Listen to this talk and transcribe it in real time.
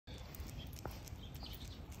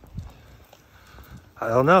I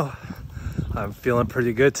don't know. I'm feeling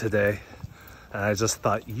pretty good today, and I just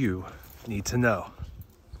thought you need to know.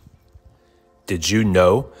 Did you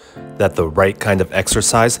know that the right kind of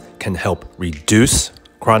exercise can help reduce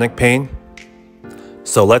chronic pain?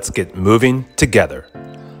 So let's get moving together.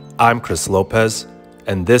 I'm Chris Lopez,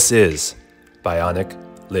 and this is Bionic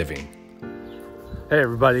Living. Hey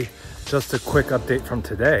everybody, just a quick update from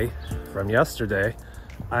today, from yesterday.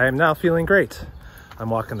 I am now feeling great. I'm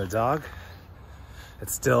walking the dog.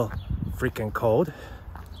 It's still freaking cold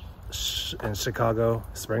in Chicago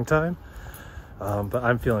springtime, but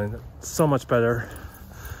I'm feeling so much better.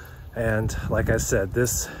 And like I said,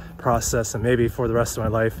 this process, and maybe for the rest of my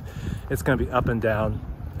life, it's going to be up and down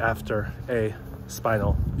after a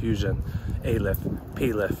spinal fusion, ALIF,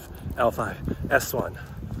 PLIF, L5, S1.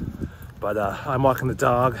 But I'm walking the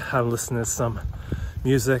dog, I'm listening to some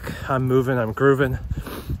music, I'm moving, I'm grooving,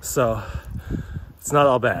 so it's not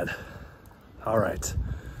all bad. All right,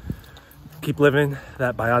 keep living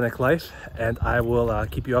that bionic life, and I will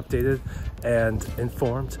keep you updated and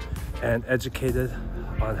informed and educated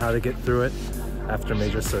on how to get through it after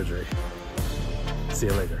major surgery. See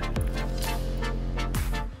you later.